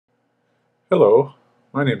Hello,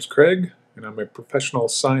 my name's Craig, and I'm a professional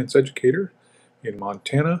science educator in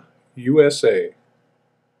Montana, USA.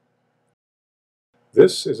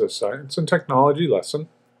 This is a science and technology lesson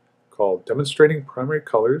called Demonstrating Primary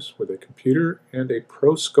Colors with a Computer and a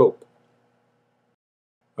ProScope.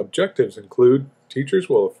 Objectives include teachers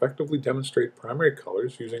will effectively demonstrate primary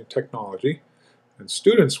colors using technology, and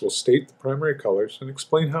students will state the primary colors and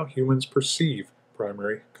explain how humans perceive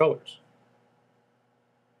primary colors.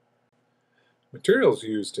 Materials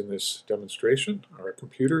used in this demonstration are a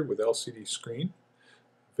computer with LCD screen,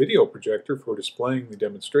 a video projector for displaying the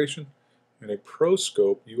demonstration, and a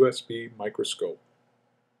ProScope USB microscope.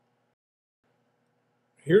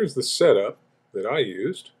 Here's the setup that I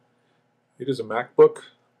used. It is a MacBook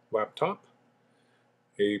laptop,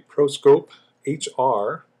 a ProScope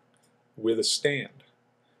HR with a stand,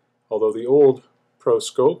 although the old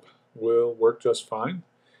ProScope will work just fine.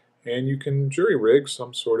 And you can jury-rig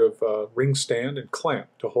some sort of ring stand and clamp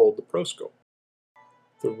to hold the ProScope.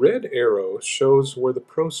 The red arrow shows where the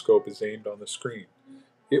ProScope is aimed on the screen.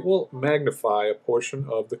 It will magnify a portion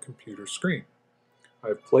of the computer screen.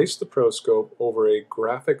 I've placed the ProScope over a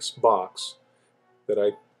graphics box that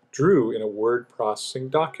I drew in a word processing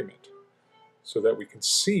document so that we can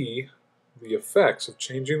see the effects of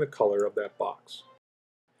changing the color of that box.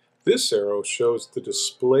 This arrow shows the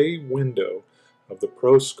display window of the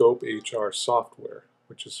ProScope HR software,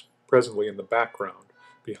 which is presently in the background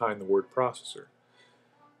behind the word processor.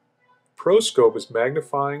 ProScope is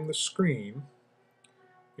magnifying the screen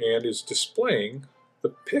and is displaying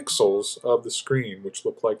the pixels of the screen, which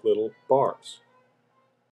look like little bars.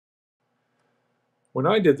 When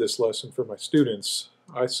I did this lesson for my students,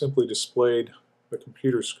 I simply displayed the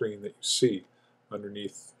computer screen that you see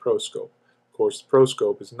underneath the ProScope. Of course, the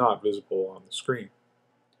ProScope is not visible on the screen.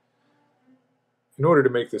 In order to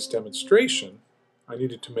make this demonstration, I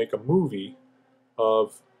needed to make a movie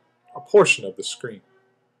of a portion of the screen.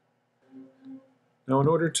 Now, in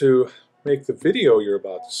order to make the video you're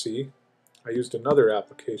about to see, I used another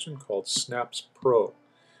application called Snaps Pro.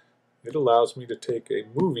 It allows me to take a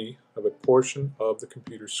movie of a portion of the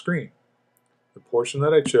computer screen. The portion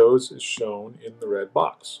that I chose is shown in the red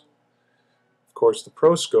box. Of course, the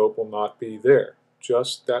ProScope will not be there,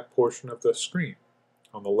 just that portion of the screen.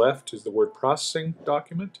 On the left is the word processing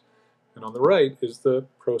document, and on the right is the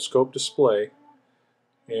ProScope display,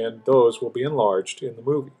 and those will be enlarged in the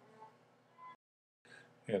movie.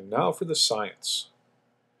 And now for the science.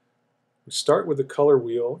 We start with the color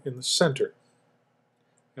wheel in the center,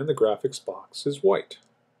 and the graphics box is white.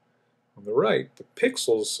 On the right, the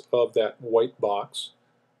pixels of that white box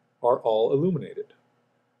are all illuminated,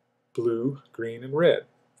 blue, green, and red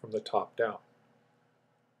from the top down.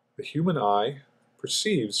 The human eye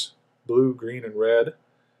perceives blue, green, and red,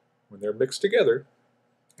 when they're mixed together,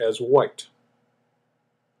 as white.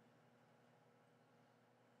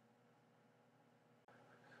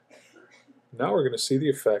 Now we're going to see the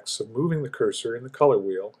effects of moving the cursor in the color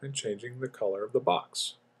wheel and changing the color of the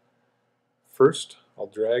box. First, I'll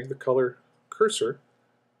drag the color cursor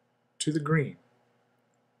to the green.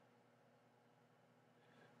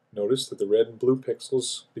 Notice that the red and blue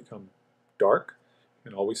pixels become dark,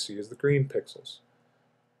 and all we see is the green pixels.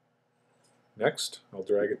 Next, I'll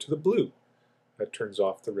drag it to the blue. That turns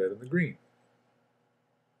off the red and the green.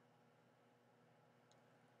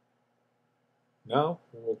 Now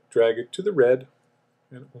we'll drag it to the red,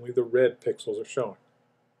 and only the red pixels are showing.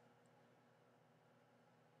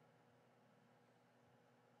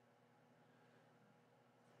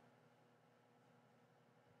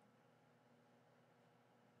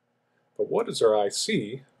 But what does our eye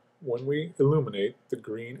see when we illuminate the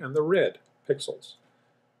green and the red pixels?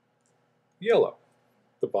 Yellow.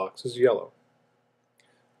 The box is yellow.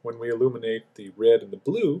 When we illuminate the red and the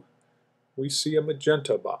blue, we see a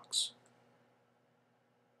magenta box.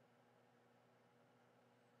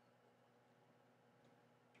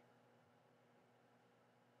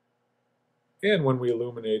 And when we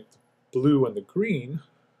illuminate the blue and the green,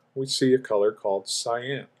 we see a color called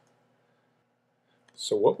cyan.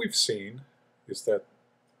 So what we've seen is that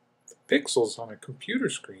the pixels on a computer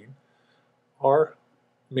screen are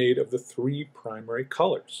made of the three primary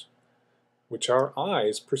colors, which our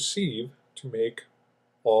eyes perceive to make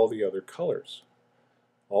all the other colors.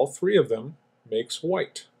 All three of them makes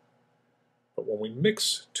white. But when we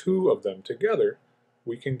mix two of them together,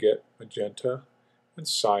 we can get magenta and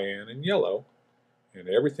cyan and yellow and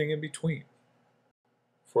everything in between.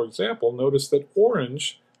 For example, notice that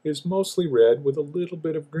orange is mostly red with a little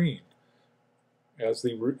bit of green. As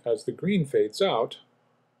the green fades out,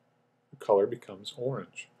 the color becomes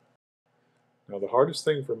orange. Now the hardest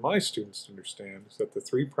thing for my students to understand is that the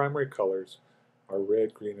three primary colors are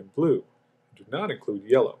red, green, and blue, and do not include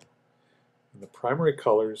yellow. And the primary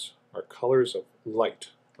colors are colors of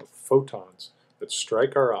light, of photons that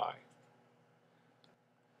strike our eye.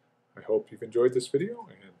 I hope you've enjoyed this video,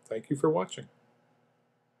 and thank you for watching.